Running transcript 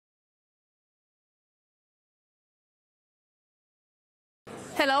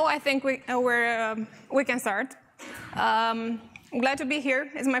Hello, I think we can start. I'm glad to be here.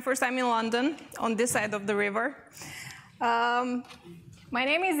 It's my first time in London, on this side of the river. My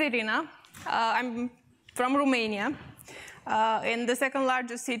name is Irina. I'm from Romania, in the second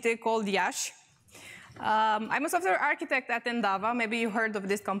largest city called Iași. I'm a software architect at Endava. Maybe you heard of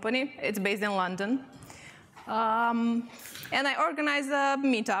this company. It's based in London. And I organize a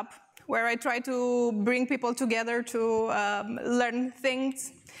meetup where I try to bring people together to learn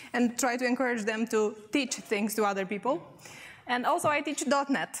things and try to encourage them to teach things to other people. And also I teach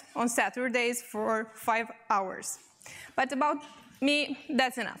 .NET on Saturdays for 5 hours. But about me,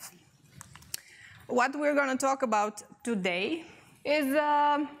 that's enough. What we're going to talk about today is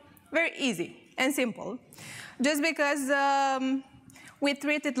very easy and simple, just because we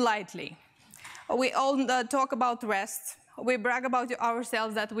treat it lightly. We all talk about REST. We brag about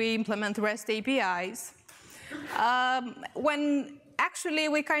ourselves that we implement REST APIs, when actually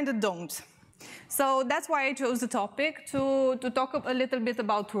we kind of don't. So that's why I chose the topic to talk a little bit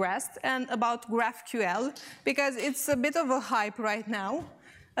about REST and about GraphQL, because it's a bit of a hype right now,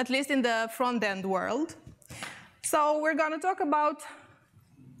 at least in the front-end world. So we're going to talk about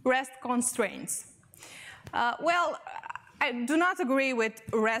REST constraints. Well, I do not agree with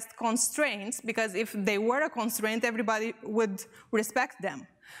REST constraints, because if they were a constraint, everybody would respect them.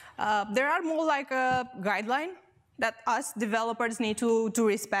 There are more like a guideline that us developers need to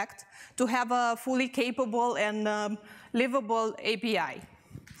respect to have a fully capable and livable API.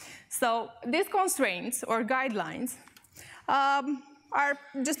 So these constraints or guidelines are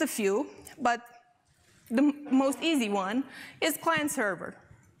just a few, but the most easy one is client-server.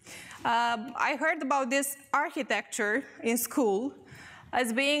 I heard about this architecture in school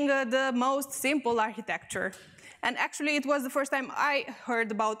as being the most simple architecture. And actually, it was the first time I heard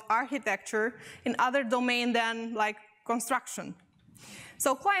about architecture in other domain than like construction.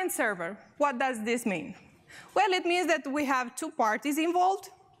 So client-server, what does this mean? Well, it means that we have two parties involved,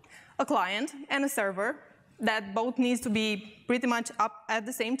 a client and a server, that both needs to be pretty much up at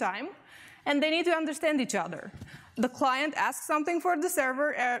the same time, and they need to understand each other. The client asks something for the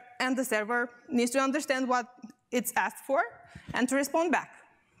server, and the server needs to understand what it's asked for and to respond back.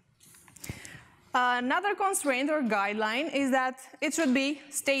 Another constraint or guideline is that it should be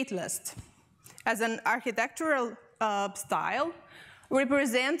stateless. As an architectural style,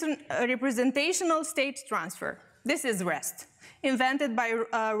 representational state transfer. This is REST, invented by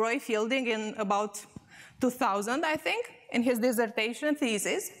Roy Fielding in about 2000, I think, in his dissertation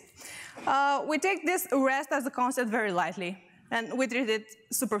thesis. We take this REST as a concept very lightly, and we treat it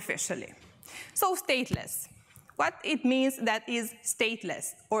superficially. So stateless. What it means that is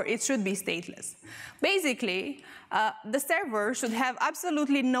stateless, or it should be stateless. Basically, the server should have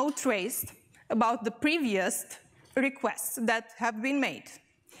absolutely no trace about the previous requests that have been made.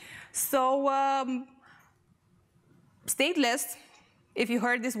 So stateless, if you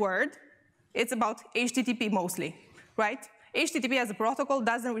heard this word, it's about HTTP mostly, right? HTTP as a protocol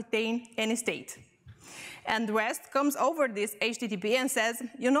doesn't retain any state. And REST comes over this HTTP and says,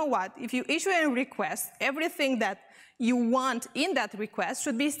 you know what, if you issue a request, everything that you want in that request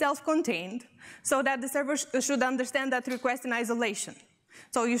should be self-contained, so that the server should understand that request in isolation.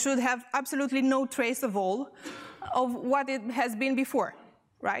 So you should have absolutely no trace of all of what it has been before,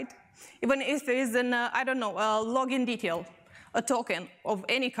 right? Even if there is an, I don't know, a login detail, a token of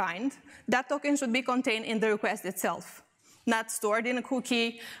any kind, that token should be contained in the request itself. Not stored in a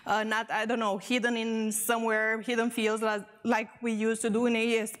cookie, not, I don't know, hidden in somewhere, hidden fields like we used to do in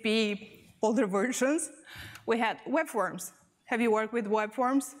ASP older versions. We had web forms. Have you worked with web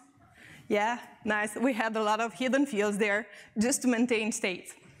forms? Yeah, nice. We had a lot of hidden fields there just to maintain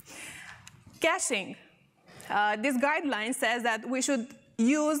state. Caching. This guideline says that we should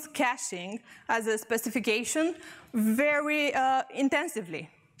use caching as a specification very intensively.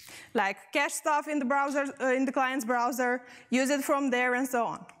 Like cache stuff in the browser, in the client's browser, use it from there, and so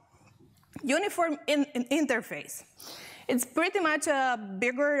on. Uniform interface. It's pretty much a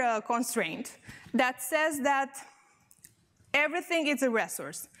bigger constraint that says that everything is a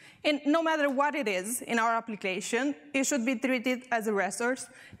resource. And no matter what it is in our application, it should be treated as a resource,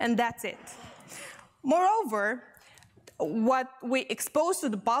 and that's it. Moreover, what we expose to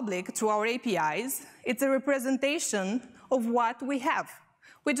the public through our APIs, it's a representation of what we have.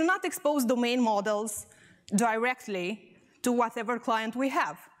 We do not expose domain models directly to whatever client we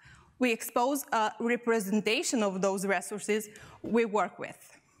have. We expose a representation of those resources we work with.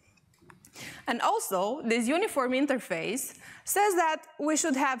 And also, this uniform interface says that we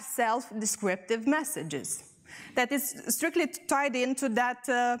should have self-descriptive messages. That is strictly tied into that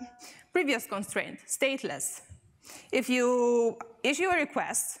previous constraint, stateless. If you issue a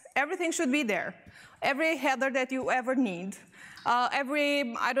request, everything should be there. Every header that you ever need,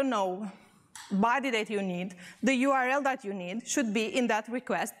 every, I don't know, body that you need, the URL that you need should be in that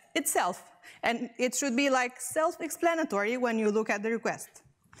request itself. And it should be like self-explanatory when you look at the request.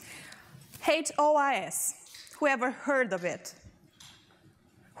 HOIS, whoever heard of it?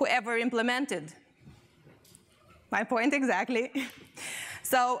 Whoever implemented? My point exactly.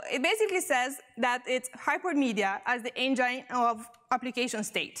 So it basically says that it's hypermedia as the engine of application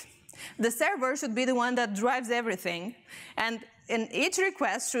state. The server should be the one that drives everything, and in each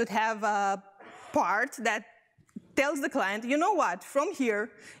request should have a part that tells the client, you know what, from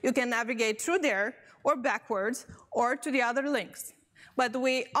here you can navigate through there or backwards or to the other links. But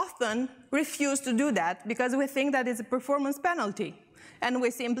we often refuse to do that because we think that it's a performance penalty, and we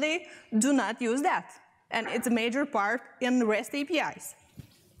simply do not use that. And it's a major part in REST APIs.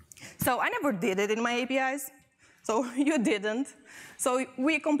 So I never did it in my APIs, so you didn't. So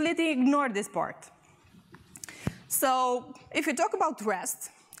we completely ignore this part. So if you talk about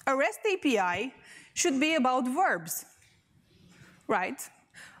REST, a REST API should be about verbs, right?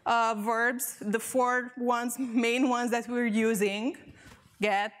 Verbs, the four main ones that we're using,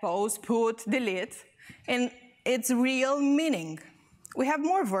 get, post, put, delete, and its real meaning. We have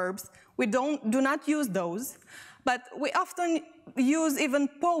more verbs. We do not use those, but we often use even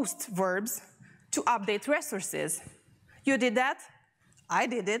post verbs to update resources. You did that? I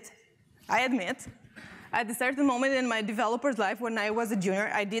did it. I admit. At a certain moment in my developer's life when I was a junior,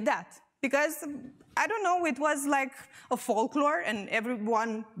 I did that. Because, I don't know, it was like a folklore and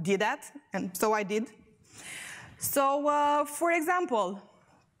everyone did that, and so I did. So, for example,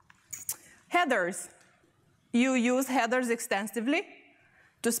 headers. You use headers extensively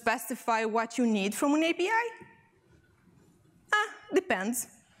to specify what you need from an API? Depends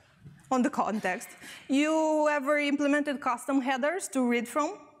on the context. You ever implemented custom headers to read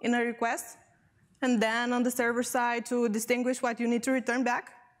from in a request? And then on the server side to distinguish what you need to return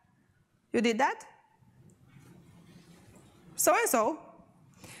back? You did that? So and so.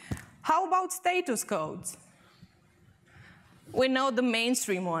 How about status codes? We know the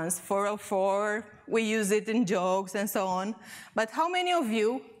mainstream ones, 404, we use it in jokes and so on. But how many of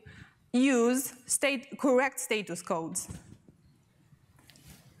you use correct status codes?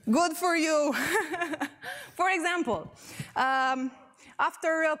 Good for you. For example,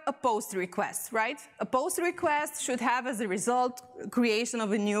 after a post request, right? A post request should have as a result creation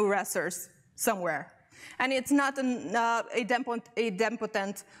of a new resource somewhere. And it's not a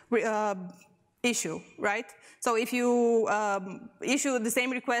idempotent issue, right? So if you issue the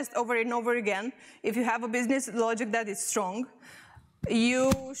same request over and over again, if you have a business logic that is strong,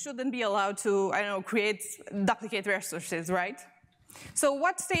 you shouldn't be allowed to, I don't know, create duplicate resources, right? So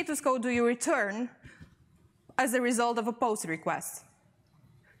what status code do you return as a result of a post request?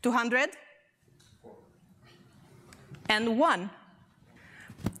 200? And 1.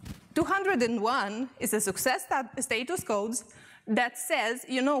 201 is a success status code that says,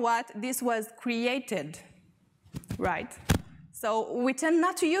 you know what, this was created, right? So we tend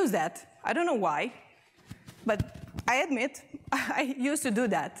not to use that. I don't know why, but I admit I used to do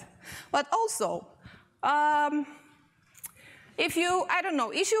that. But also, if you, I don't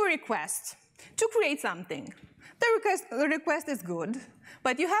know, issue a request to create something, the request is good,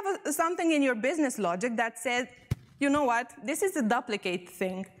 but you have something in your business logic that says, you know what, this is a duplicate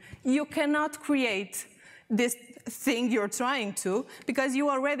thing. You cannot create this thing you're trying to because you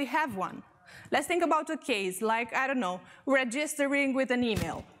already have one. Let's think about a case like, I don't know, registering with an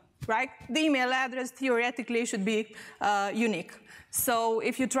email, right? The email address theoretically should be unique. So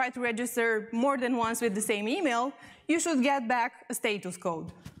if you try to register more than once with the same email, you should get back a status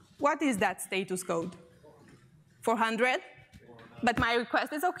code. What is that status code? 400? But my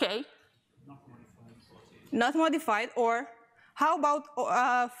request is okay. Not modified, or how about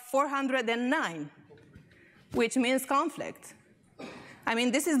 409, which means conflict? I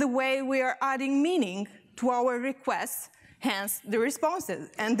mean, this is the way we are adding meaning to our requests, hence the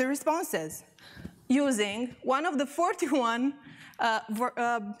responses, using one of the 41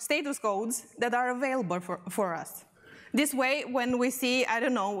 status codes that are available for us. This way, when we see, I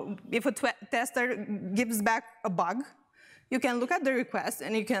don't know, if a tester gives back a bug, you can look at the request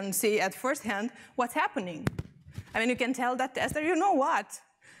and you can see at first hand what's happening. I mean, you can tell that tester, you know what,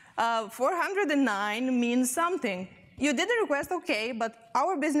 409 means something. You did the request, okay, but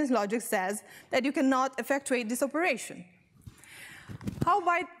our business logic says that you cannot effectuate this operation. How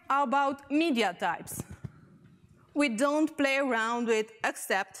about media types? We don't play around with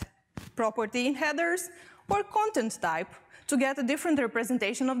accept property in headers or content type to get a different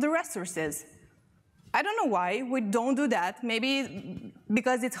representation of the resources. I don't know why we don't do that. Maybe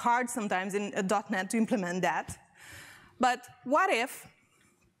because it's hard sometimes in .NET to implement that. But what if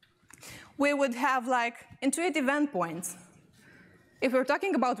we would have like intuitive endpoints? If we're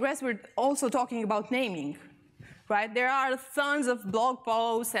talking about REST, we're also talking about naming, right? There are tons of blog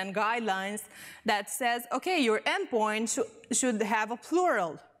posts and guidelines that says, okay, your endpoint should have a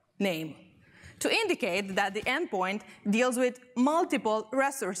plural name to indicate that the endpoint deals with multiple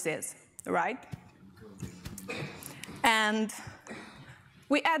resources, right? And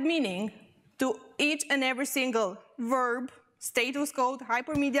we add meaning to each and every single verb, status code,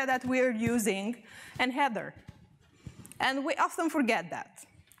 hypermedia that we're using, and header. And we often forget that.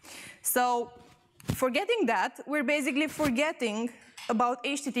 So forgetting that, we're basically forgetting about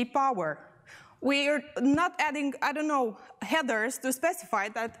HTTP power. We're not adding, I don't know, headers to specify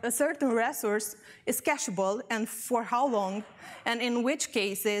that a certain resource is cacheable and for how long, and in which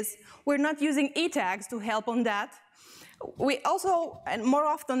cases. We're not using e-tags to help on that. We also, and more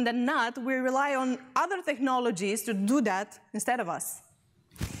often than not, we rely on other technologies to do that instead of us.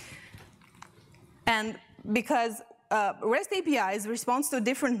 And because REST APIs respond to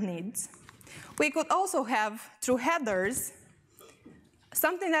different needs, we could also have, through headers,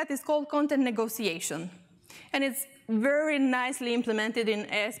 something that is called content negotiation. And it's very nicely implemented in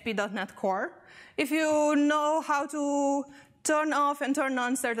ASP.NET Core if you know how to turn off and turn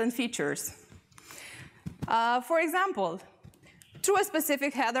on certain features. For example, through a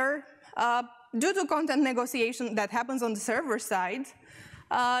specific header, due to content negotiation that happens on the server side,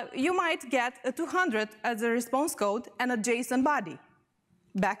 you might get a 200 as a response code and a JSON body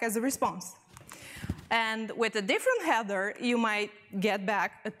back as a response. And with a different header, you might get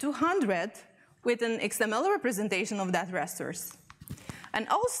back a 200 with an XML representation of that resource. And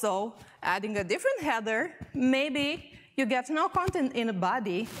also, adding a different header, maybe you get no content in a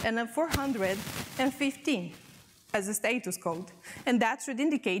body and a 415 as a status code. And that should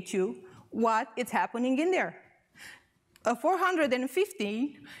indicate you what is happening in there. A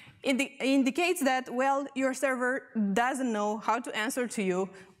 415 indicates that, well, your server doesn't know how to answer to you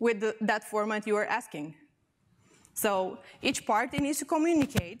with that format you are asking. So each party needs to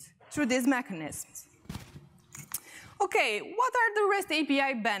communicate through these mechanisms. OK, what are the REST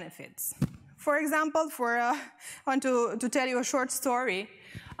API benefits? For example, I want to tell you a short story.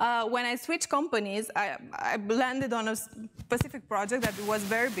 When I switched companies, I landed on a specific project that was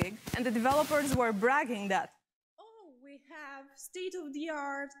very big, and the developers were bragging that, oh, we have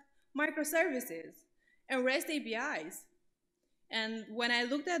state-of-the-art microservices and REST APIs. And when I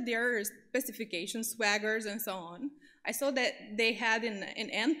looked at their specifications, swaggers, and so on, I saw that they had in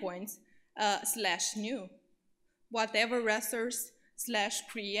endpoints /new, whatever resource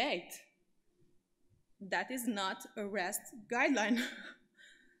 /create. That is not a REST guideline.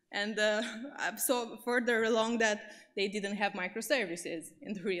 And I saw further along that they didn't have microservices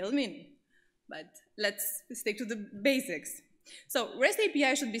in the real meaning. But let's stick to the basics. So REST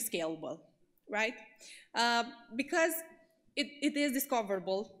API should be scalable, right? Because it is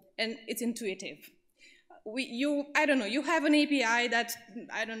discoverable and it's intuitive. I don't know, you have an API that,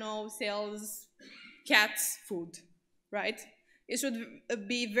 I don't know, sells cats food, right? It should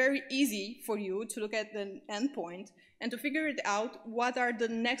be very easy for you to look at the endpoint and to figure it out what are the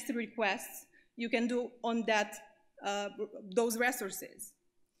next requests you can do on that, those resources.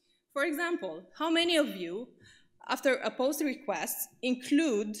 For example, how many of you, after a post request,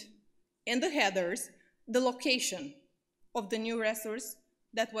 include in the headers the location of the new resource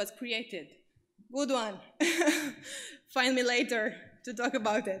that was created? Good one. Find me later to talk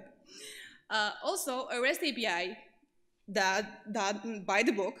about it. Also, a REST API that by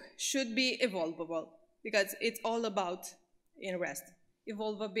the book should be evolvable, because it's all about, in REST,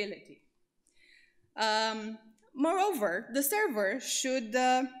 evolvability. Moreover, the server should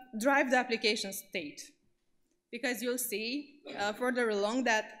drive the application state, because you'll see further along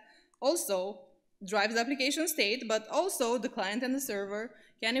that also drives the application state, but also the client and the server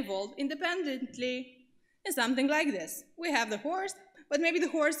can evolve independently in something like this. We have the horse, but maybe the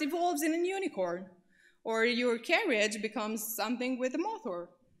horse evolves in a unicorn, or your carriage becomes something with a motor.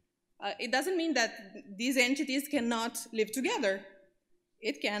 It doesn't mean that these entities cannot live together.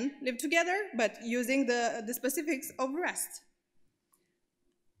 It can live together, but using the specifics of REST.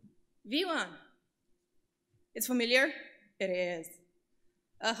 V1. It's familiar? It is.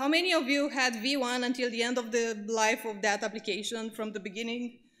 How many of you had V1 until the end of the life of that application, from the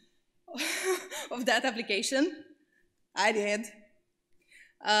beginning of that application? I did.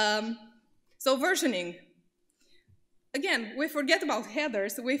 So versioning. Again, we forget about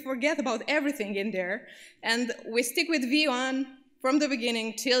headers, we forget about everything in there, and we stick with V1 from the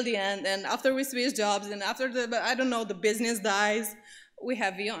beginning till the end, and after we switch jobs, and after I don't know, the business dies, we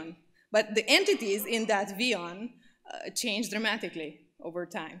have Vion. But the entities in that Vion change dramatically over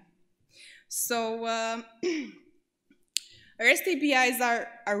time. So REST APIs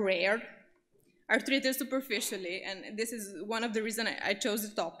are rare, are treated superficially, and this is one of the reasons I chose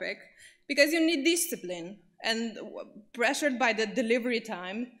the topic, because you need discipline, and pressured by the delivery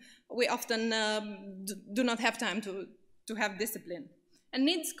time, we often do not have time to have discipline, and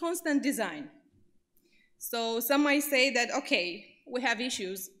needs constant design. So some might say that, okay, we have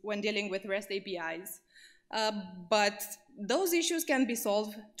issues when dealing with REST APIs, but those issues can be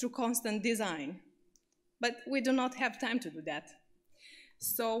solved through constant design. But we do not have time to do that.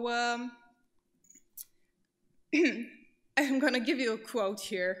 So I'm going to give you a quote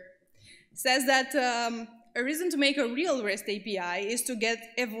here. It says that a reason to make a real REST API is to get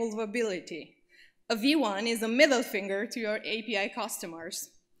evolvability. A V1 is a middle finger to your API customers,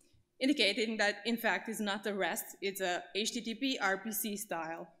 indicating that, in fact, it's not a REST, it's a HTTP RPC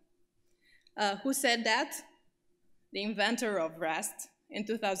style. Who said that? The inventor of REST in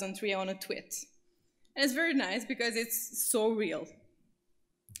 2003 on a tweet. And it's very nice because it's so real.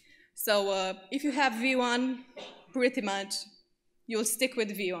 So if you have V1, pretty much, you'll stick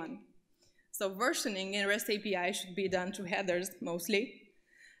with V1. So versioning in REST API should be done through headers mostly,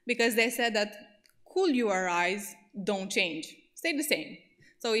 because they said that cool URIs don't change, stay the same.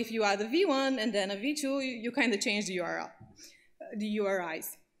 So if you add a V1 and then a V2, you kind of change the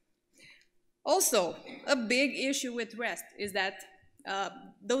URIs. Also, a big issue with REST is that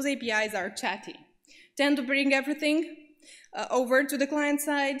those APIs are chatty, tend to bring everything over to the client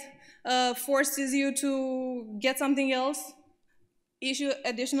side, forces you to get something else, issue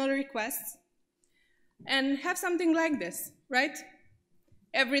additional requests, and have something like this, right?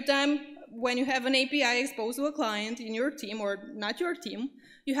 Every time when you have an API exposed to a client in your team, or not your team,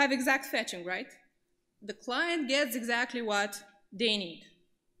 you have exact fetching, right? The client gets exactly what they need,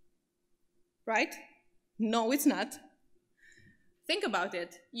 right? No, it's not. Think about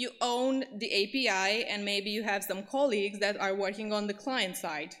it. You own the API, and maybe you have some colleagues that are working on the client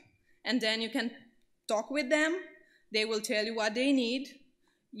side. And then you can talk with them. They will tell you what they need.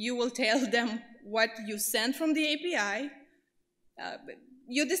 You will tell them what you sent from the API.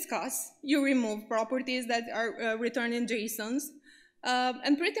 You discuss. You remove properties that are returned in JSONs.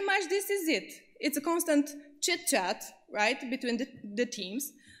 And pretty much this is it. It's a constant chit-chat, right, between the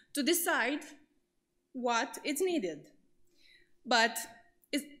teams to decide what is needed. But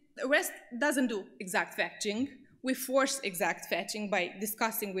REST doesn't do exact fetching. We force exact fetching by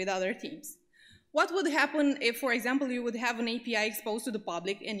discussing with other teams. What would happen if, for example, you would have an API exposed to the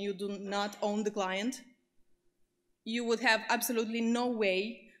public and you do not own the client? You would have absolutely no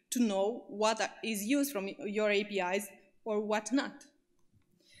way to know what is used from your APIs or what not.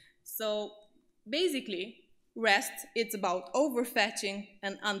 So basically, REST, it's about overfetching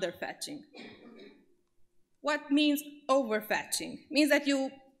and underfetching. What means overfetching? It means that you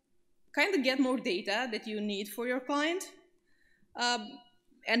kind of get more data that you need for your client.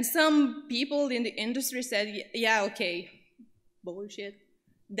 And some people in the industry said, yeah, okay, bullshit.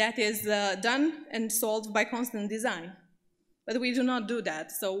 That is done and solved by constant design. But we do not do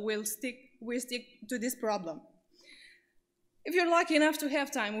that, so we stick to this problem. If you're lucky enough to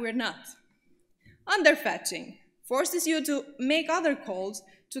have time, we're not. Underfetching forces you to make other calls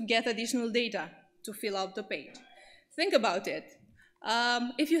to get additional data to fill out the page. Think about it.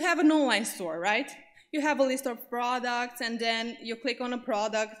 If you have an online store, right? You have a list of products, and then you click on a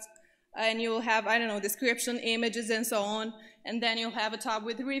product, and you'll have, I don't know, description, images, and so on, and then you'll have a tab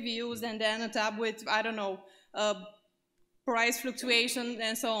with reviews, and then a tab with, I don't know, price fluctuation,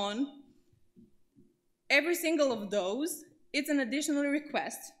 and so on. Every single of those, it's an additional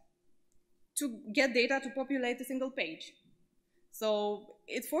request to get data to populate a single page. So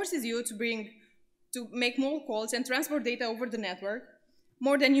it forces you to make more calls and transport data over the network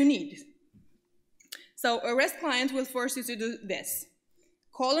more than you need. So a REST client will force you to do this.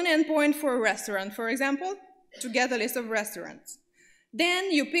 Call an endpoint for a restaurant, for example, to get a list of restaurants.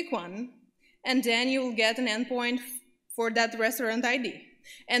 Then you pick one, and then you'll get an endpoint for that restaurant ID.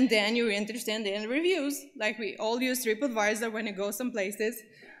 And then you're interested in reviews, like we all use TripAdvisor when you go some places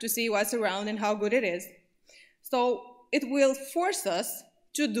to see what's around and how good it is. So it will force us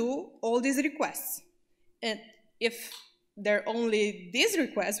to do all these requests. And if they're only these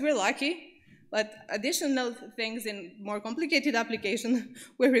requests, we're lucky. But additional things in more complicated applications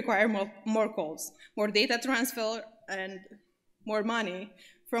will require more calls, more data transfer, and more money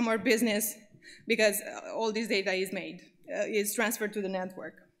from our business, because all this data is transferred to the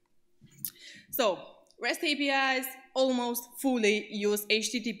network. So REST APIs almost fully use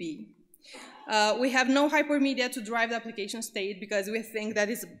HTTP. We have no hypermedia to drive the application state because we think that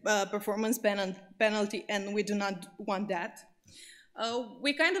is a performance penalty and we do not want that.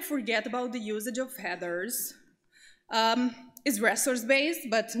 We kind of forget about the usage of headers. It's resource-based,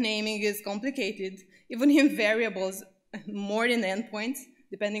 but naming is complicated, even in variables, more in endpoints,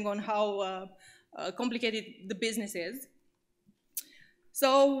 depending on how complicated the business is.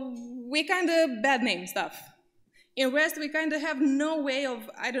 So we kind of bad name stuff. In REST, we kind of have no way of,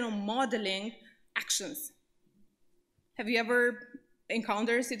 I don't know, modeling actions. Have you ever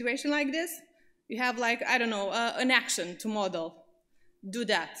encountered a situation like this? You have like, I don't know, an action to model. Do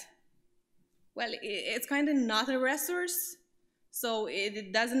that. Well, it's kind of not a resource, so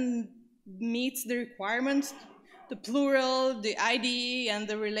it doesn't meet the requirements, the plural, the ID, and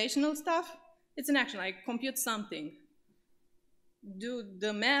the relational stuff. It's an action, like compute something. Do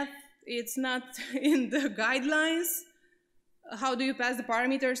the math, it's not in the guidelines. How do you pass the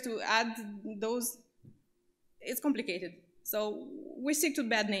parameters to add those? It's complicated. So we stick to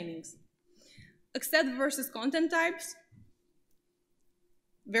bad namings. Accept versus content types.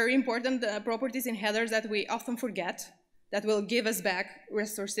 Very important properties in headers that we often forget, that will give us back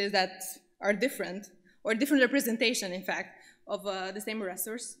resources that are different, or different representation, in fact, of the same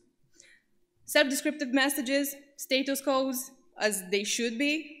resource. Self-descriptive messages, status codes, as they should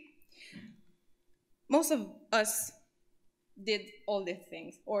be. Most of us did all these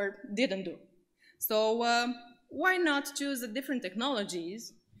things, or didn't do. So why not choose different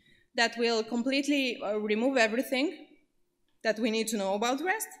technologies that will completely remove everything that we need to know about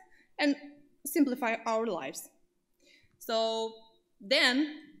REST and simplify our lives? So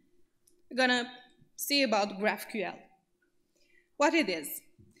then we're gonna see about GraphQL, what it is.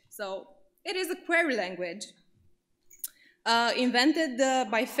 So it is a query language invented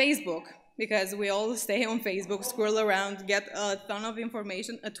by Facebook, because we all stay on Facebook, scroll around, get a ton of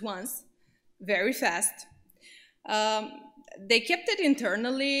information at once, very fast. They kept it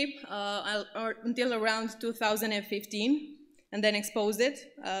internally until around 2015, and then exposed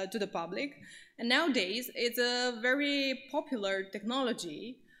it to the public. And nowadays, it's a very popular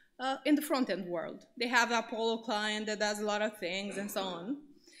technology in the front-end world. They have an Apollo client that does a lot of things and so on.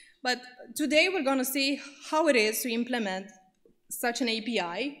 But today, we're going to see how it is to implement such an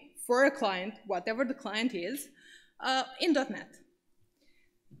API for a client, whatever the client is, in .NET.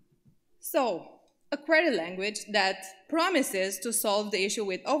 So, a query language that promises to solve the issue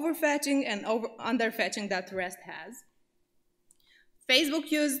with overfetching and underfetching that REST has.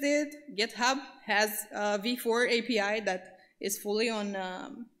 Facebook used it, GitHub has a V4 API that is fully on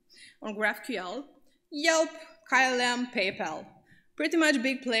GraphQL, Yelp, KLM, PayPal. Pretty much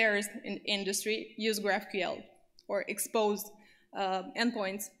big players in the industry use GraphQL or expose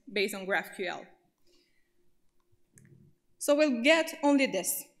endpoints based on GraphQL. So we'll get only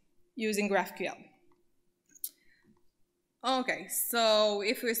this using GraphQL. Okay, so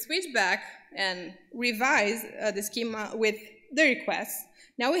if we switch back and revise the schema with the requests,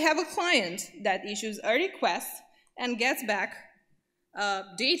 now we have a client that issues a request and gets back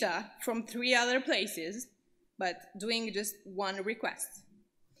data from 3 other places, but doing just one request.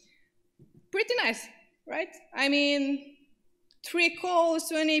 Pretty nice, right? I mean, 3 calls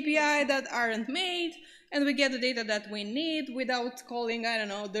to an API that aren't made, and we get the data that we need without calling, I don't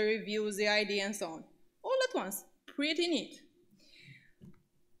know, the reviews, the ID, and so on. All at once. Pretty neat.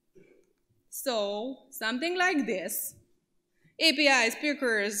 So, something like this. API,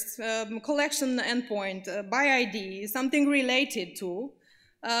 speakers, collection endpoint, by ID, something related to,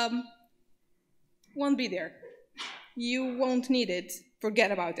 won't be there. You won't need it.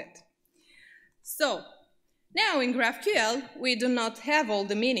 Forget about it. So, now in GraphQL, we do not have all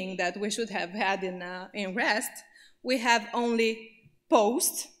the meaning that we should have had in REST. We have only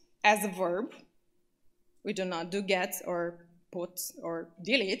post as a verb. We do not do gets or puts or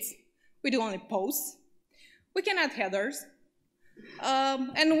deletes. We do only posts. We can add headers.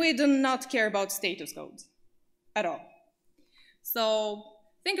 And we do not care about status codes at all. So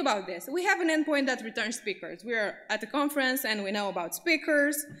think about this. We have an endpoint that returns speakers. We are at a conference and we know about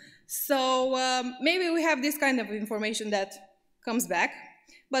speakers. So maybe we have this kind of information that comes back,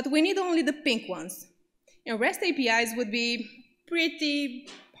 but we need only the pink ones. And REST APIs would be pretty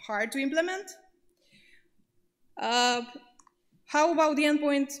hard to implement. How about the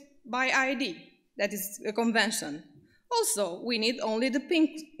endpoint by ID? That is a convention. Also, we need only the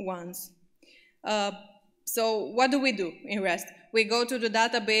pink ones. So what do we do in REST? We go to the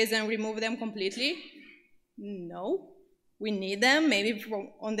database and remove them completely? No. We need them, maybe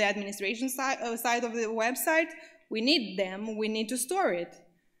on the administration side of the website. We need them, we need to store it.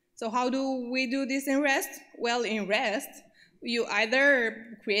 So how do we do this in REST? Well, in REST, you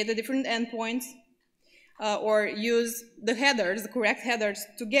either create a different endpoint or use the headers, the correct headers,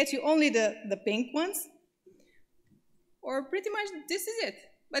 to get you only the pink ones, or pretty much this is it.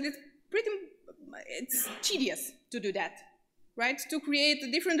 But it's tedious to do that, right? To create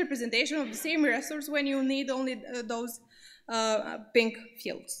a different representation of the same resource when you need only those pink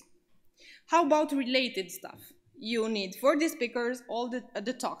fields. How about related stuff? You need for the speakers all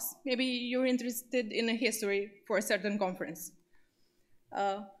the talks. Maybe you're interested in a history for a certain conference.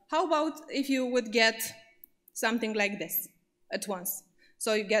 How about if you would get something like this at once?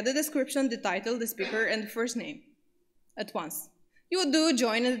 So you get the description, the title, the speaker, and the first name at once. You would do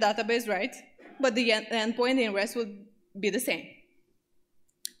join in the database, right? But the endpoint in REST will be the same.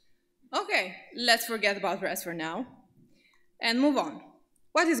 Okay, let's forget about REST for now and move on.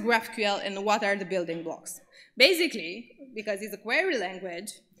 What is GraphQL and what are the building blocks? Basically, because it's a query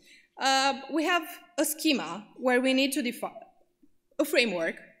language, we have a schema where we need to define a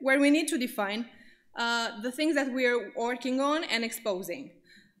framework where we need to define the things that we're working on and exposing.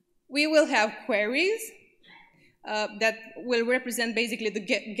 We will have queries that will represent basically the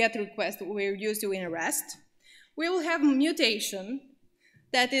get request we're used to in REST. We will have mutation,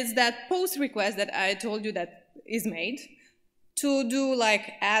 that is that post request that I told you that is made to do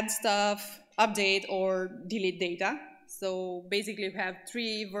like add stuff, update, or delete data. So basically we have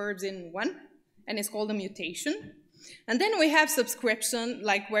 3 verbs in one, and it's called a mutation. And then we have subscription,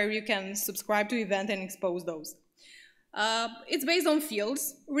 like where you can subscribe to event and expose those. It's based on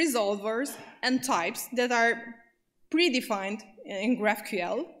fields, resolvers, and types that are predefined in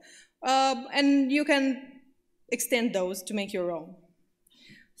GraphQL, and you can extend those to make your own.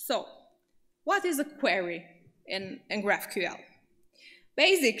 So, what is a query in GraphQL?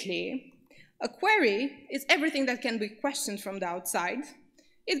 Basically, a query is everything that can be questioned from the outside.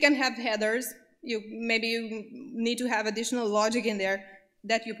 It can have headers. Maybe you need to have additional logic in there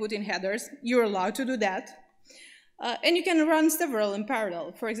that you put in headers. You're allowed to do that. And you can run several in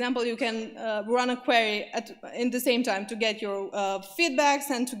parallel. For example, you can run a query in the same time to get your feedbacks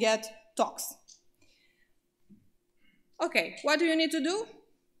and to get talks. Okay, what do you need to do?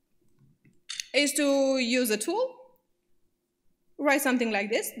 Is to use a tool, write something like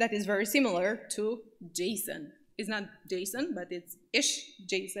this that is very similar to JSON. It's not JSON, but it's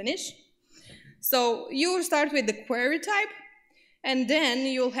JSON-ish. So you start with the query type, and then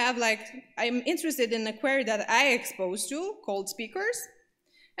you'll have like, I'm interested in a query that I expose to called speakers,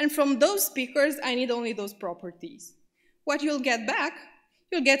 and from those speakers, I need only those properties. What you'll get back,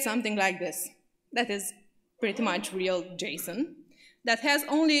 you'll get something like this. That is pretty much real JSON that has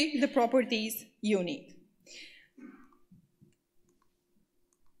only the properties you need.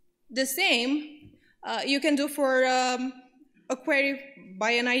 The same you can do for a query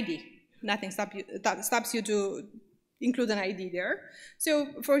by an ID. Nothing stops you to include an ID there.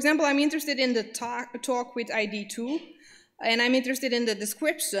 So, for example, I'm interested in the talk with ID 2, and I'm interested in the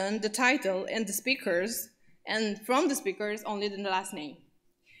description, the title, and the speakers, and from the speakers, only the last name.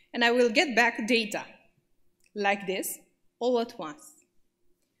 And I will get back data like this, all at once.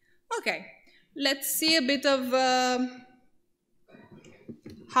 Okay, let's see a bit of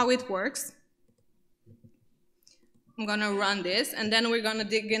how it works. I'm gonna run this, and then we're gonna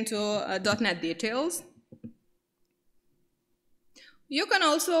dig into .NET details. You can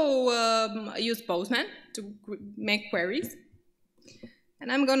also use Postman to make queries.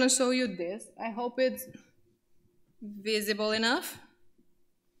 And I'm gonna show you this. I hope it's visible enough.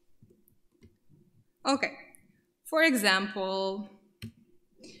 Okay, for example,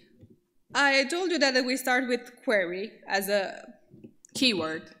 I told you that we start with query as a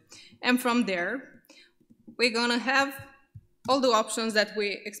keyword, and from there we're gonna have all the options that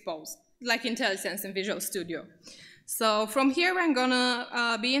we expose, like IntelliSense and Visual Studio. So from here I'm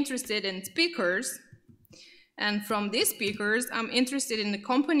gonna be interested in speakers, and from these speakers I'm interested in the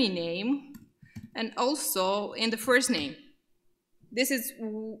company name and also in the first name. This is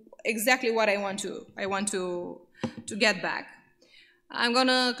exactly what I want to get back. I'm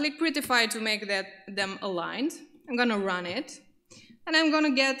gonna click Prettify to make them aligned. I'm gonna run it, and I'm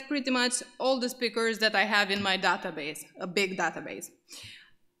gonna get pretty much all the speakers that I have in my database, a big database.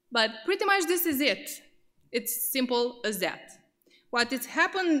 But pretty much this is it. It's simple as that. What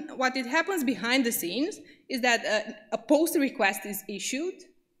happens behind the scenes is that a post request is issued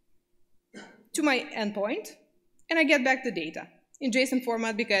to my endpoint, and I get back the data in JSON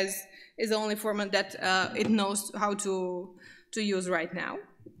format because it's the only format that it knows how to use right now.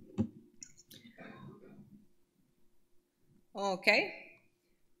 Okay,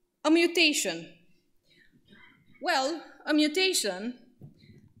 a mutation. Well, a mutation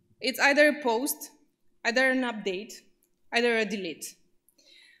It's either a post, either an update, either a delete.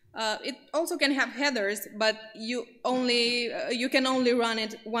 It also can have headers, but you can only run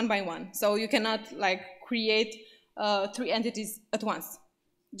it one by one. So you cannot like create 3 entities at once,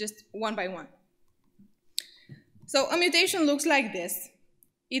 just one by one. So a mutation looks like this.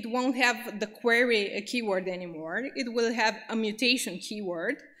 It won't have the query keyword anymore. It will have a mutation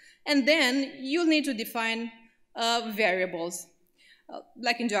keyword. And then you'll need to define variables,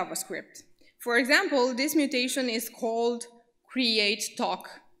 like in JavaScript. For example, this mutation is called createTalk.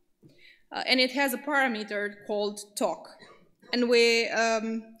 And it has a parameter called talk. And we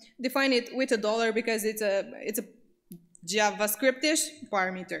define it with $1 because it's a JavaScript-ish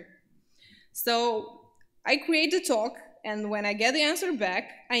parameter. So I create the talk, and when I get the answer back,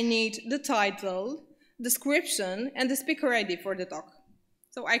 I need the title, description, and the speaker ID for the talk.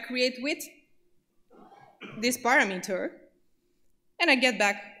 So I create with this parameter, and I get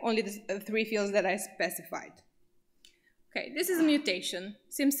back only the 3 fields that I specified. Okay, this is a mutation.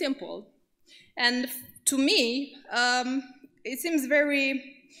 Seems simple. And to me, it seems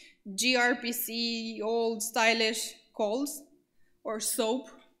very gRPC, old stylish calls, or SOAP.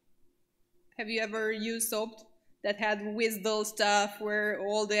 Have you ever used SOAP that had WSDL stuff where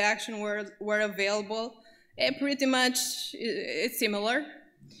all the action were available? Pretty much it's similar,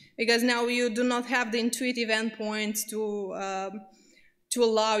 because now you do not have the intuitive endpoints to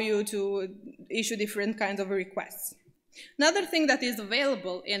allow you to issue different kinds of requests. Another thing that is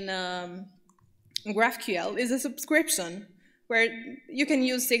available in GraphQL is a subscription, where you can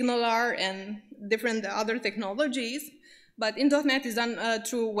use SignalR and different other technologies, but in .NET is done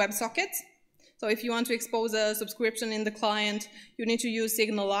through WebSockets. So if you want to expose a subscription in the client, you need to use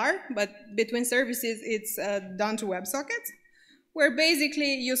SignalR, but between services, it's done through WebSockets, where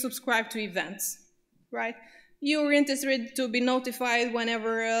basically you subscribe to events, right? You're interested to be notified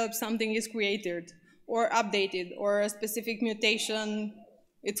whenever something is created or updated, or a specific mutation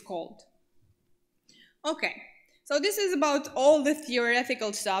it's called. Okay, so this is about all the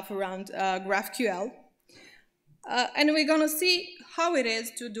theoretical stuff around GraphQL. And we're gonna see how it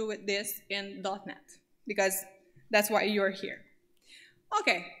is to do this in .NET, because that's why you're here.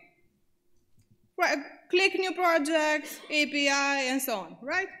 Okay, right, click new project, API, and so on,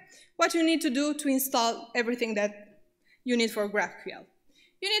 right? What you need to do to install everything that you need for GraphQL.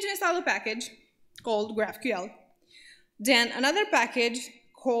 You need to install a package called GraphQL, then another package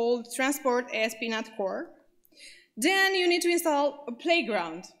called Transport ASP.NET Core. Then you need to install a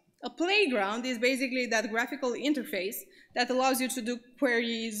playground. A playground is basically that graphical interface that allows you to do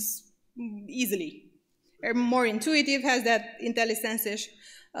queries easily. More intuitive, has that IntelliSense-ish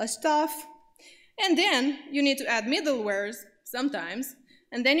stuff. And then you need to add middlewares sometimes,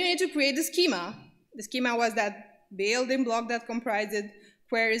 and then you need to create the schema. The schema was that building block that comprised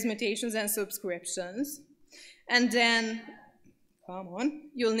queries, mutations, and subscriptions. And then, come on,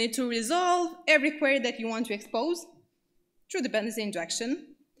 you'll need to resolve every query that you want to expose through dependency injection.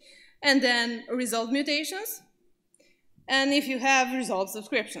 And then resolve mutations. And if you have, resolve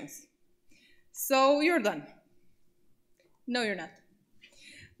subscriptions. So you're done. No, you're not.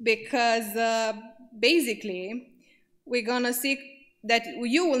 Because basically, we're gonna see that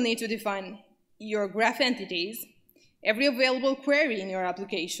you will need to define your graph entities, every available query in your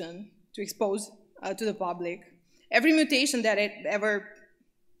application to expose to the public, every mutation that it ever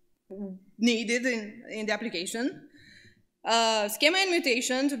needed in the application, schema and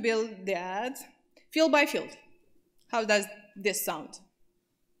mutation to build that, field by field. How does this sound?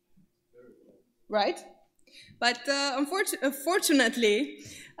 Right? But unfortunately,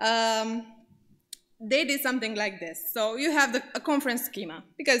 they did something like this. So you have a conference schema,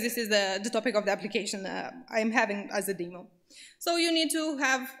 because this is the topic of the application I'm having as a demo. So you need to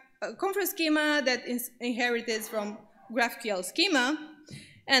have a conference schema that is inherited from GraphQL schema,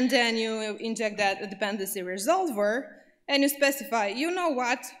 and then you inject that dependency resolver, and you specify, you know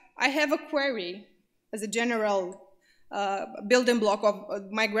what, I have a query as a general building block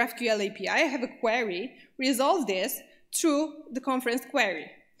of my GraphQL API. I have a query, resolve this through the conference query.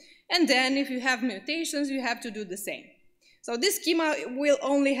 And then if you have mutations, you have to do the same. So this schema will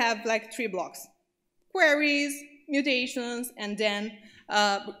only have like 3 blocks: queries, mutations, and then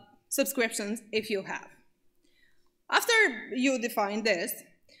subscriptions if you have. After you define this,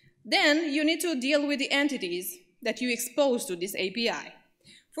 then you need to deal with the entities that you expose to this API.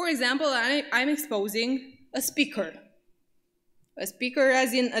 For example, I'm exposing a speaker. A speaker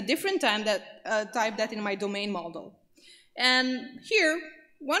as in a different type that in my domain model. And here,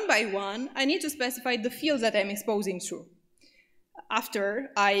 one by one, I need to specify the fields that I'm exposing through. After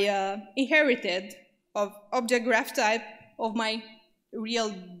I inherited of object graph type of my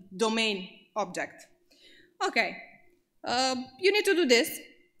real domain object. Okay, you need to do this,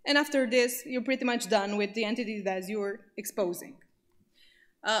 and after this, you're pretty much done with the entities that you're exposing.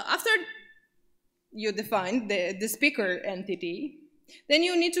 After you define the speaker entity, then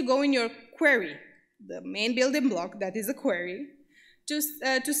you need to go in your query, the main building block that is a query,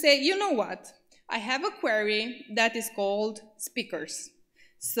 to say, you know what, I have a query that is called speakers.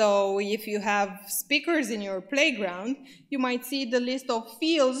 So if you have speakers in your playground, you might see the list of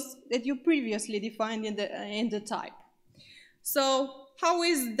fields that you previously defined in the type. So how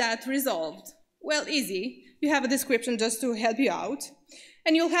is that resolved? Well, easy. You have a description just to help you out,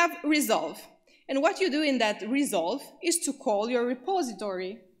 and you'll have resolve. And what you do in that resolve is to call your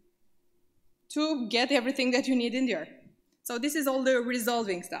repository to get everything that you need in there. So this is all the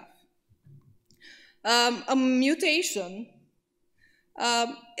resolving stuff. A mutation,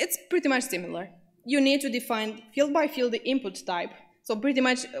 it's pretty much similar. You need to define field by field the input type. So pretty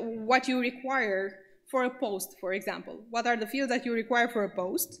much what you require for a post, for example. What are the fields that you require for a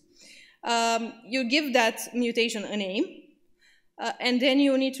post? You give that mutation a name, and then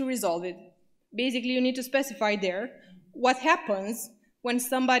you need to resolve it. Basically, you need to specify there what happens when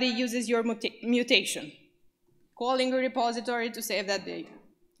somebody uses your mutation, calling a repository to save that data,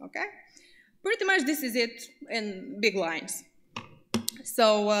 okay? Pretty much this is it in big lines.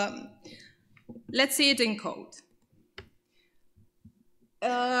 So let's see it in code.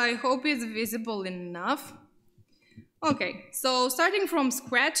 I hope it's visible enough. Okay, so starting from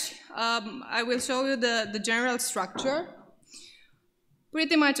scratch, I will show you the general structure.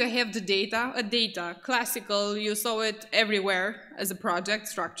 Pretty much I have the data, classical, you saw it everywhere as a project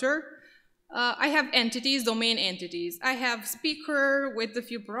structure. I have entities, domain entities. I have speaker with a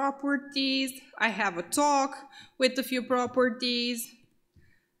few properties. I have a talk with a few properties.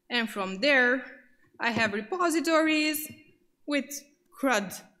 And from there, I have repositories with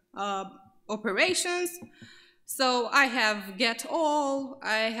CRUD operations. So I have get all,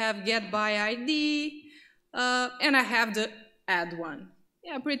 I have get by ID, and I have the add one.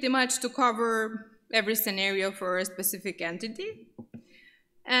 Yeah, pretty much to cover every scenario for a specific entity.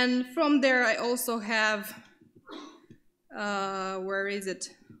 And from there, I also have,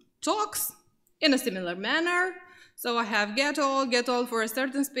 talks in a similar manner. So I have get all for a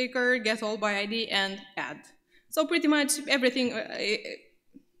certain speaker, get all by ID, and add. So pretty much everything,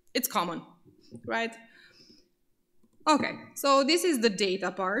 it's common, right? Okay, so this is the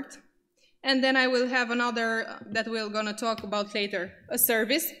data part. And then I will have another that we're gonna talk about later, a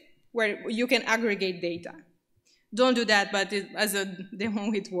service where you can aggregate data. Don't do that, but as a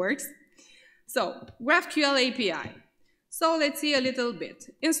demo it works. So, GraphQL API. So let's see a little bit.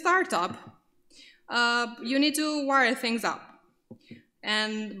 In startup, you need to wire things up.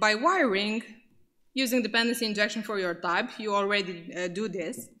 And by wiring, using dependency injection for your type, you already do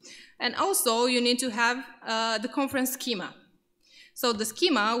this. And also, you need to have the conference schema. So the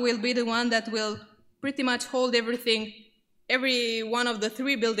schema will be the one that will pretty much hold everything, every one of the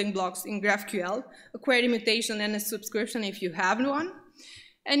 3 building blocks in GraphQL, a query, mutation, and a subscription if you have one.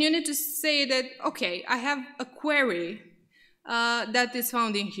 And you need to say that, okay, I have a query that is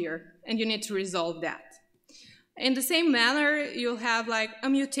found in here, and you need to resolve that. In the same manner, you'll have like a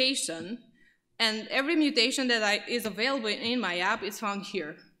mutation, and every mutation that is available in my app is found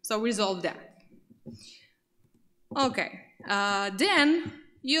here. So resolve that. Okay, then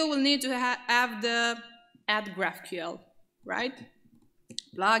you will need to have the add GraphQL, right?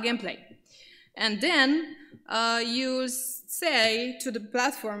 Plug and play. And then you say to the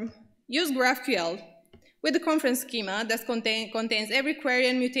platform, use GraphQL with the conference schema that contains every query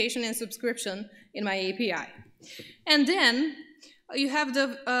and mutation and subscription in my API. And then you have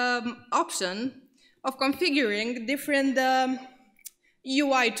the option of configuring different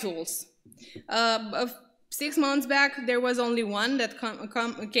UI tools. 6 months back, there was only one that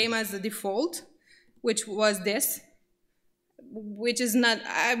came as the default, which was this, which is not,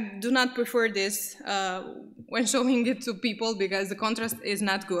 I do not prefer this when showing it to people because the contrast is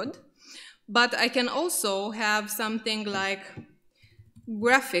not good. But I can also have something like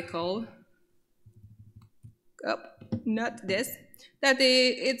graphical, not this, that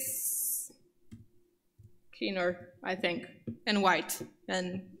it's cleaner, I think, and white,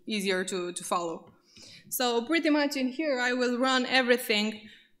 and easier to follow. So pretty much in here, I will run everything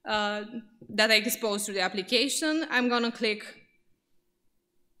that I expose to the application. I'm gonna click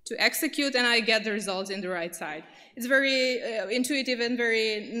to execute, and I get the results in the right side. It's very intuitive and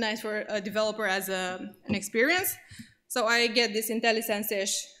very nice for a developer as an experience. So I get this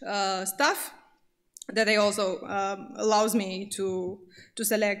IntelliSense-ish stuff that I also allows me to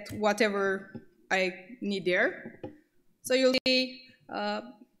select whatever I need there. So you'll see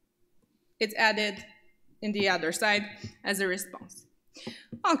it's added in the other side as a response.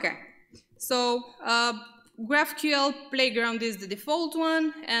 Okay, so GraphQL Playground is the default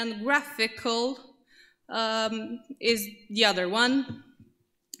one, and graphical is the other one.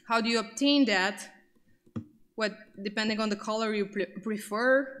 How do you obtain that? Depending on the color you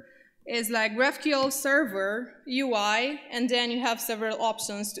prefer, is like GraphQL server, UI, and then you have several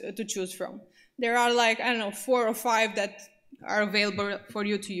options to choose from. There are like, I don't know, 4 or 5 that are available for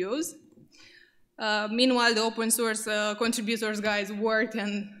you to use. Meanwhile, the open source contributors guys worked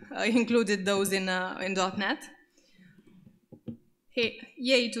and included those in .NET. Hey,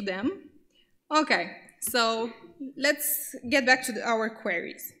 yay to them. Okay, so let's get back to our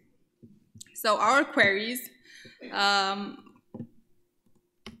queries. So our queries,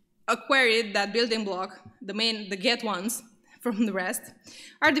 a query, that building block, the get ones from the rest,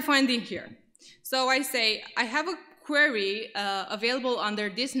 are defined in here. So I say, I have a query available under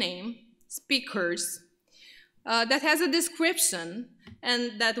this name, speakers, that has a description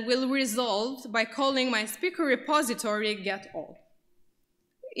and that will resolve by calling my speaker repository getAll.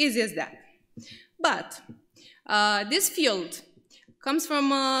 Easy as that. But this field comes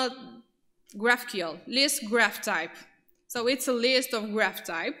from GraphQL, list graph type. So it's a list of graph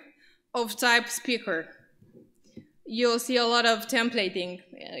type of type speaker. You'll see a lot of templating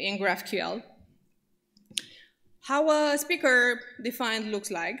in GraphQL. How a speaker defined looks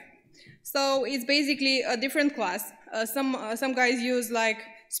like. So it's basically a different class. Some guys use like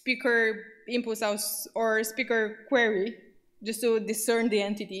speaker inputs or speaker query just to discern the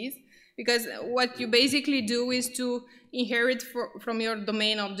entities. Because what you basically do is to inherit from your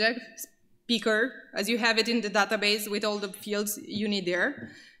domain object, speaker, as you have it in the database with all the fields you need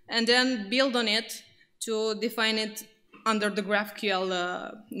there, and then build on it to define it under the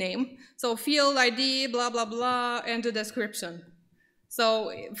GraphQL name. So field ID, blah, blah, blah, and the description.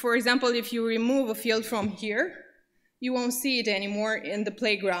 So, for example, if you remove a field from here, you won't see it anymore in the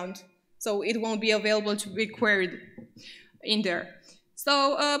playground. So it won't be available to be queried in there.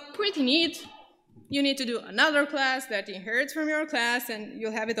 So pretty neat. You need to do another class that inherits from your class, and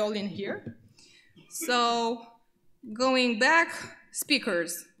you'll have it all in here. So going back,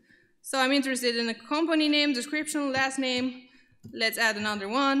 speakers. So I'm interested in a company name, description, last name. Let's add another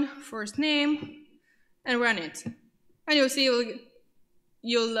one, first name, and run it. And you'll see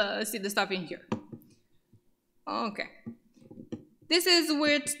you'll see the stuff in here. Okay. This is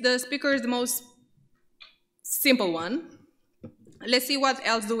with the speakers, the most simple one. Let's see what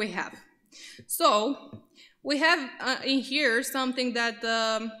else do we have. So we have in here something that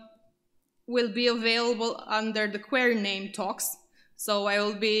will be available under the query name talks. So I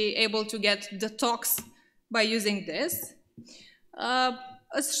will be able to get the talks by using this.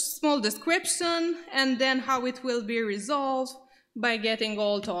 A small description, and then how it will be resolved by getting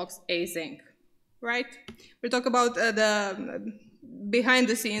all talks async, right? We'll talk about the behind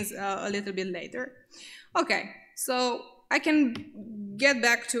the scenes a little bit later. Okay, so I can get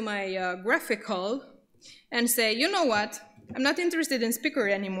back to my graphical and say, you know what? I'm not interested in speaker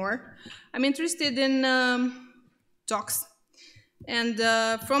anymore. I'm interested in talks. And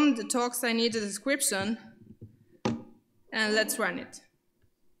from the talks, I need a description. And let's run it.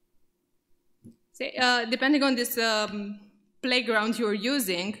 Say, depending on this playground you're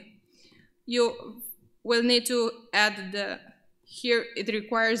using, you will need to add here it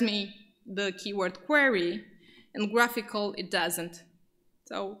requires me the keyword query, and graphical it doesn't.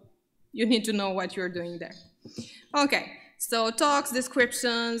 So you need to know what you're doing there. Okay, so talks,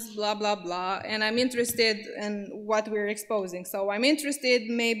 descriptions, blah, blah, blah, and I'm interested in what we're exposing. So I'm interested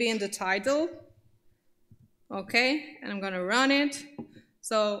maybe in the title. Okay, and I'm gonna run it.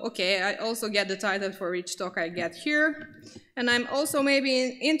 So, okay, I also get the title for each talk I get here. And I'm also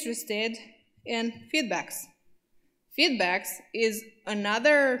maybe interested in feedbacks. Feedbacks is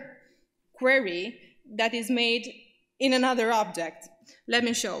another query that is made in another object. Let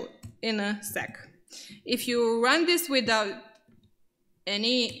me show in a sec. If you run this without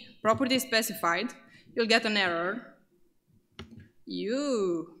any property specified, you'll get an error.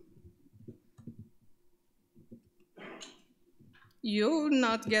 You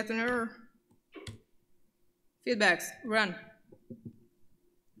not get an error. Feedbacks, run.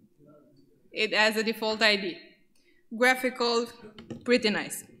 It has a default ID. Graphical, pretty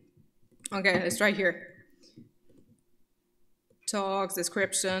nice. Okay, let's try here. Talks,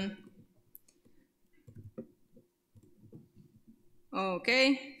 description.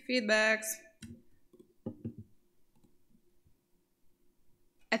 Okay, feedbacks.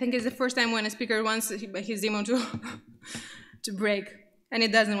 I think it's the first time when a speaker wants his demo to break, and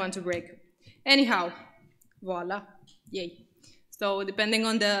it doesn't want to break. Anyhow, voila, yay. So depending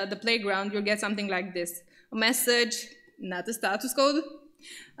on the playground, you'll get something like this. A message, not a status code,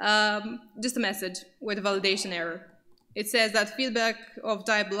 just a message with a validation error. It says that feedback of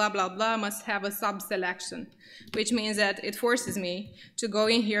type blah, blah, blah must have a sub-selection, which means that it forces me to go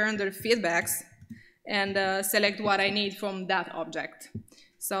in here under feedbacks and select what I need from that object.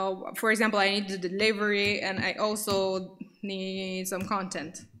 So, for example, I need the delivery, and I also need some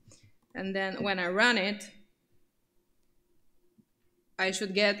content. And then when I run it, I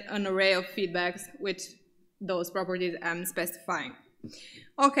should get an array of feedbacks with those properties I'm specifying.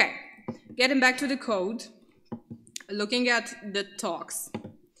 Okay, getting back to the code. Looking at the talks.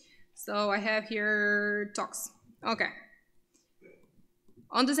 So I have here talks. Okay.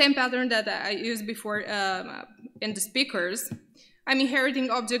 On the same pattern that I used before in the speakers, I'm inheriting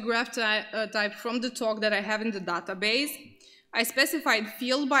object graph type from the talk that I have in the database. I specified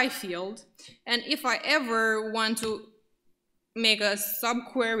field by field, and if I ever want to make a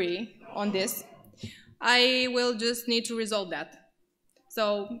subquery on this, I will just need to resolve that.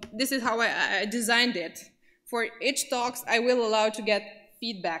 So this is how I designed it. For each talks, I will allow to get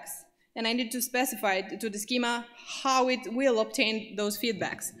feedbacks, and I need to specify to the schema how it will obtain those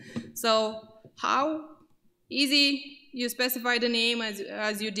feedbacks. So how easy, you specify the name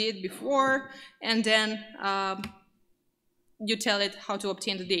as you did before, and then you tell it how to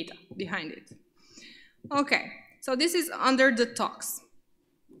obtain the data behind it. Okay, so this is under the talks.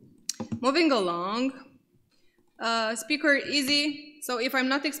 Moving along, speaker easy. So if I'm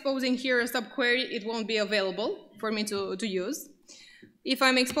not exposing here a subquery, it won't be available for me to use. If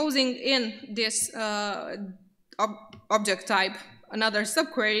I'm exposing in this object type another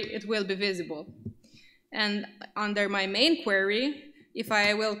subquery, it will be visible. And under my main query, if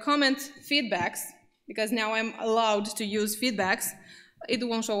I will comment feedbacks, because now I'm allowed to use feedbacks, it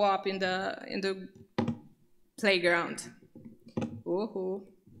won't show up in the playground. Woohoo.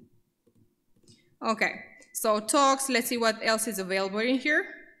 Okay. So talks, let's see what else is available in here.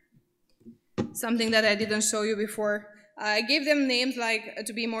 Something that I didn't show you before. I gave them names like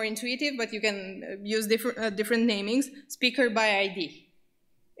to be more intuitive, but you can use different namings. Speaker by ID.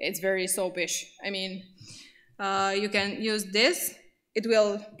 It's very soapish. I mean, you can use this. It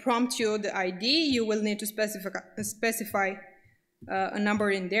will prompt you the ID. You will need to specify a number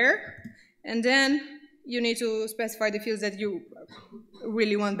in there. And then you need to specify the fields that you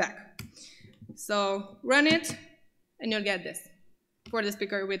really want back. So run it, and you'll get this for the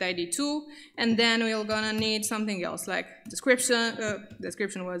speaker with ID 2, and then we're gonna need something else like description.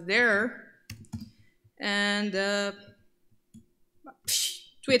 Description was there, and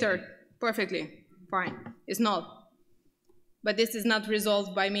Twitter, perfectly fine. It's null, but this is not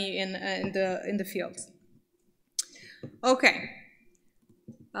resolved by me in the fields. Okay,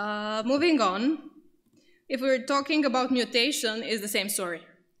 moving on. If we're talking about mutation, it's the same story.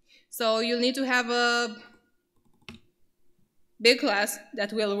 So you'll need to have a big class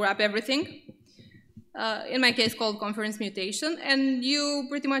that will wrap everything, in my case called conference mutation, and you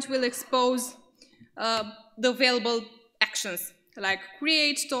pretty much will expose the available actions, like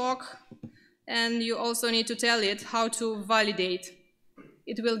create talk, and you also need to tell it how to validate.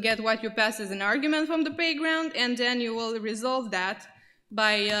 It will get what you pass as an argument from the playground, and then you will resolve that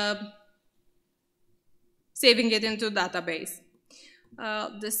by saving it into database.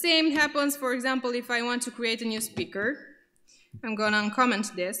 The same happens, for example, if I want to create a new speaker. I'm going to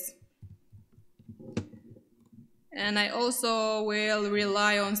uncomment this. And I also will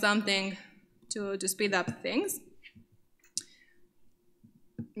rely on something to speed up things.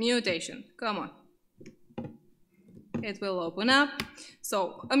 Mutation, come on. It will open up.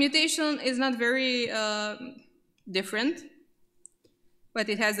 So a mutation is not very different, but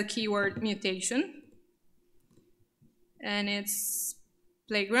it has a keyword mutation. And it's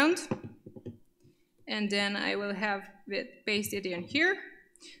playground, and then I will have it pasted in here.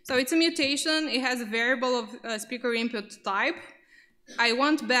 So it's a mutation. It has a variable of speaker input type. I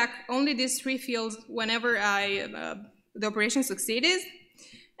want back only these 3 fields whenever the operation succeeded,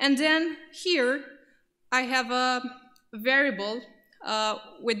 and then here I have a variable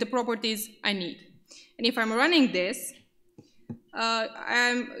with the properties I need. And if I'm running this,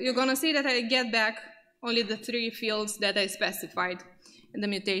 you're gonna see that I get back only the 3 fields that I specified in the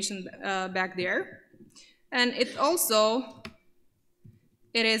mutation back there. And it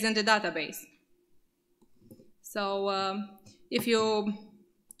is in the database. So if you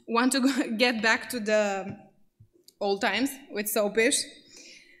want to get back to the old times with soapish,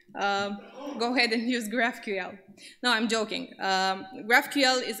 go ahead and use GraphQL. No, I'm joking.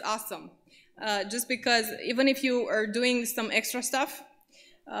 GraphQL is awesome. Just because even if you are doing some extra stuff,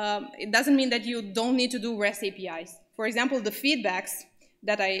 it doesn't mean that you don't need to do REST APIs For example, the feedbacks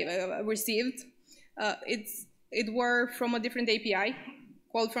that I received, it were from a different API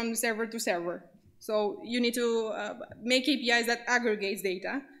called from server to server. So you need to make APIs that aggregates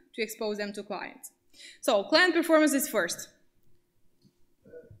data to expose them to clients. So client performance is first.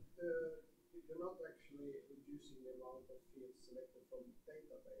 You're not actually reducing the amount of fields selected from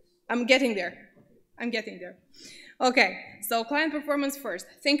the database. I'm getting there. I'm getting there. Okay, so client performance first.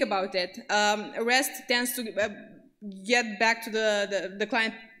 Think about it. REST tends to get back to the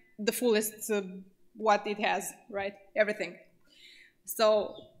client the fullest what it has, right? Everything.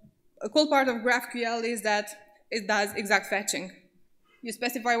 So a cool part of GraphQL is that it does exact fetching. You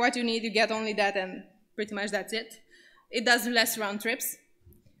specify what you need, you get only that, and pretty much that's it. It does less round trips.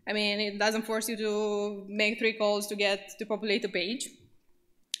 I mean, it doesn't force you to make 3 calls to populate a page.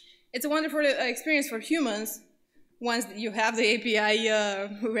 It's a wonderful experience for humans once you have the API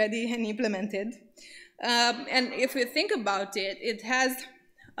ready and implemented. And if we think about it, it has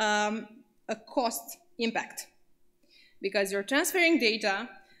a cost impact because you're transferring data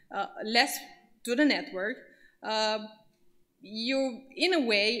less to the network. You're, in a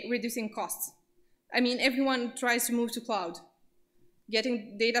way, reducing costs. I mean, everyone tries to move to cloud.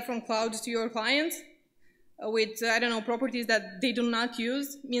 Getting data from cloud to your client with, I don't know, properties that they do not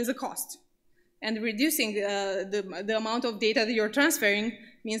use means a cost. And reducing the amount of data that you're transferring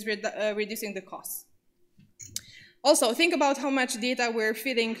means reducing the costs. Also, think about how much data we're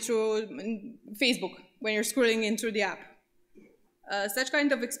feeding through Facebook when you're scrolling into the app. Such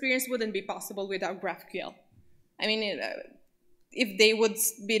kind of experience wouldn't be possible without GraphQL. I mean, if they would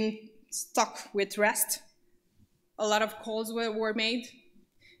been stuck with REST, a lot of calls were made,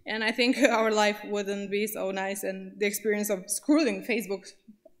 and I think our life wouldn't be so nice, and the experience of scrolling Facebook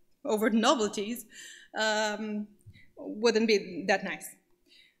over novelties wouldn't be that nice.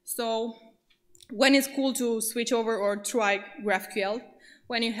 So when it's cool to switch over or try GraphQL,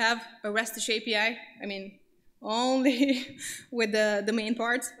 when you have a REST API, I mean, only with the main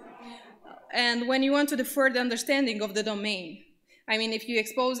parts, and when you want to defer the understanding of the domain. I mean, if you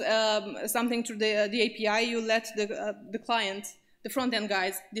expose something to the API, you let the client, the front-end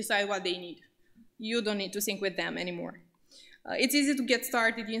guys, decide what they need. You don't need to sync with them anymore. It's easy to get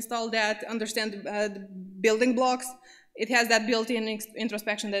started. You install that, understand the building blocks. It has that built-in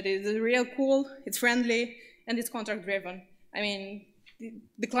introspection that is real cool, it's friendly, and it's contract-driven. I mean,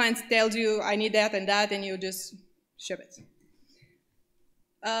 the client tells you, I need that, and you just ship it.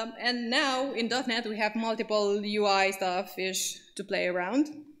 And now, in .NET, we have multiple UI stuff-ish to play around.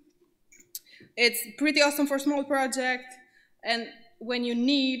 It's pretty awesome for small projects, and when you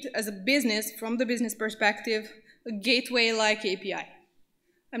need, as a business, from the business perspective, a gateway-like API.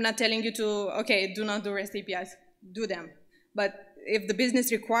 I'm not telling you to, okay, do not do REST APIs, do them. But if the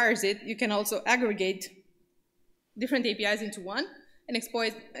business requires it, you can also aggregate different APIs into one and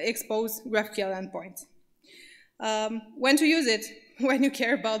expose GraphQL endpoints. When to use it? When you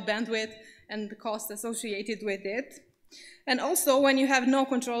care about bandwidth and the cost associated with it. And also when you have no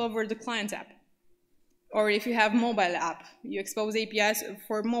control over the client app. Or if you have mobile app, you expose APIs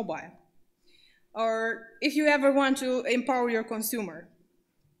for mobile. Or if you ever want to empower your consumer.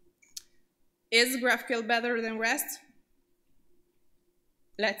 Is GraphQL better than REST?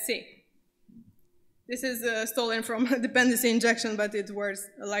 Let's see. This is stolen from dependency injection, but it works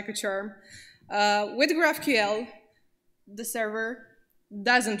like a charm. With GraphQL, the server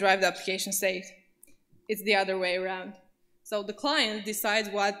doesn't drive the application state. It's the other way around. So the client decides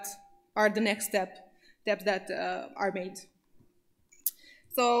what are the next steps that are made.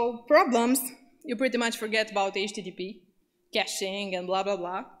 So problems, you pretty much forget about HTTP, caching, and blah, blah,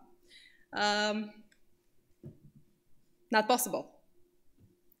 blah. Not possible.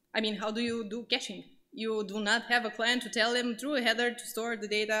 I mean, how do you do caching? You do not have a client to tell them through a header to store the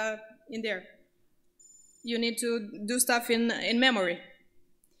data in there. You need to do stuff in memory.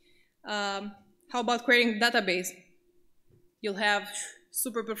 How about querying database? You'll have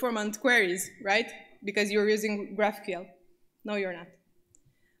super performant queries, right? Because you're using GraphQL. No, you're not.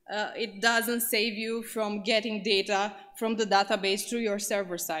 It doesn't save you from getting data from the database to your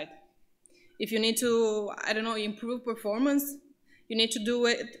server side. If you need to, I don't know, improve performance, you need to do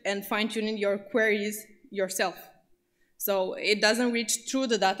it and fine-tune your queries yourself. So it doesn't reach through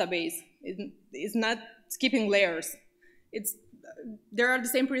the database. It's not skipping layers. There are the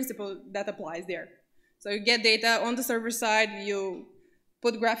same principle that applies there. So you get data on the server side, you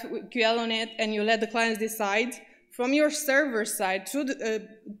put GraphQL on it, and you let the clients decide from your server side to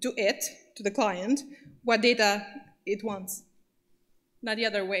the client, what data it wants. Not the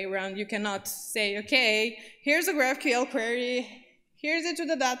other way around. You cannot say, okay, here's a GraphQL query, here's it to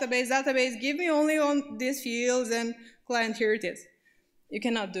the database, give me only on these fields, and client, here it is. You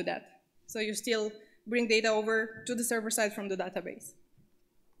cannot do that. So you still bring data over to the server side from the database.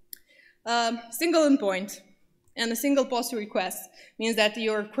 Single endpoint and a single post request means that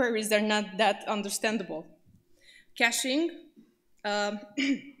your queries are not that understandable. Caching,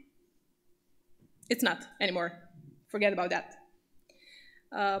 it's not anymore. Forget about that.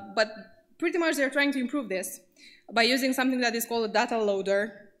 But pretty much they're trying to improve this by using something that is called a data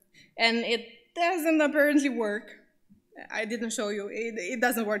loader, and it doesn't apparently work. I didn't show you. It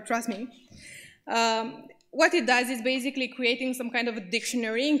doesn't work, trust me. What it does is basically creating some kind of a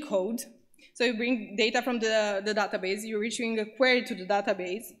dictionary in code. So you bring data from the database, you're issuing a query to the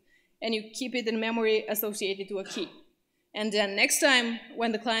database, and you keep it in memory associated to a key. And then next time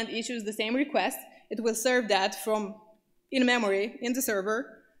when the client issues the same request, it will serve that from in memory, in the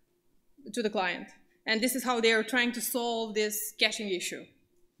server, to the client. And this is how they are trying to solve this caching issue.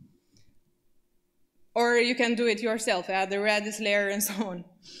 Or you can do it yourself, add the Redis layer and so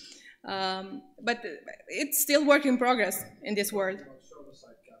on. But it's still work in progress in this world.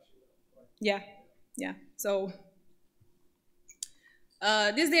 Yeah, yeah. So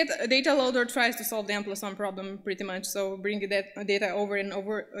this data loader tries to solve the M+1 problem pretty much, so bring the data over and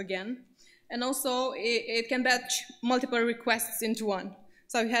over again. And also, it can batch multiple requests into one.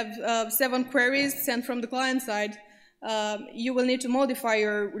 So you have 7 queries sent from the client side. You will need to modify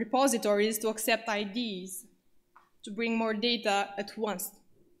your repositories to accept IDs to bring more data at once.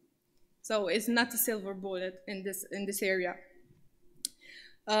 So it's not a silver bullet in this area.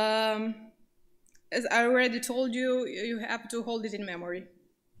 As I already told you, you have to hold it in memory.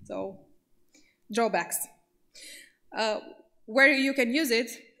 So drawbacks. Where you can use it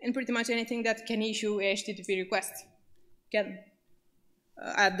in pretty much anything that can issue a HTTP request. You can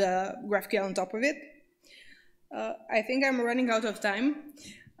add the GraphQL on top of it. I think I'm running out of time.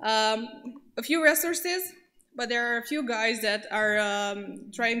 A few resources, but there are a few guys that are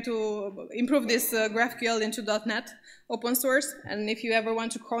trying to improve this GraphQL into .NET open source, and if you ever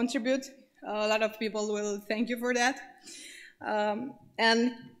want to contribute, a lot of people will thank you for that.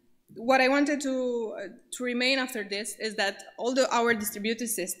 And what I wanted to remain after this is that all our distributed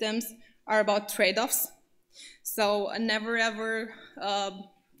systems are about trade-offs. So never ever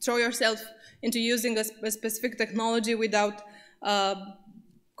throw yourself into using a specific technology without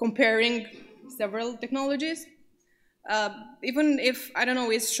comparing several technologies. Even if, I don't know,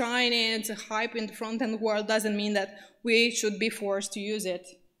 it's shiny, it's a hype in the front-end world, doesn't mean that we should be forced to use it.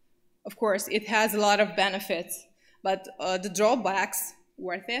 Of course, it has a lot of benefits, but the drawbacks,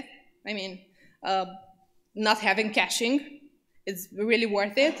 worth it. I mean, not having caching is really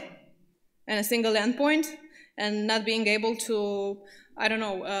worth it, and a single endpoint, and not being able to, I don't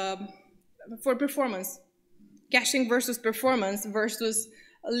know, for performance. Caching versus performance versus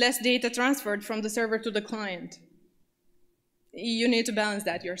less data transferred from the server to the client. You need to balance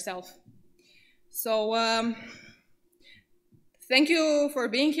that yourself. So, thank you for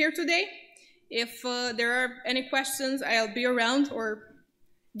being here today. If there are any questions, I'll be around, or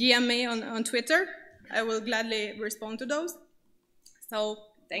DM me on Twitter. I will gladly respond to those. So,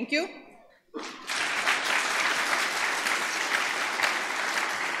 thank you.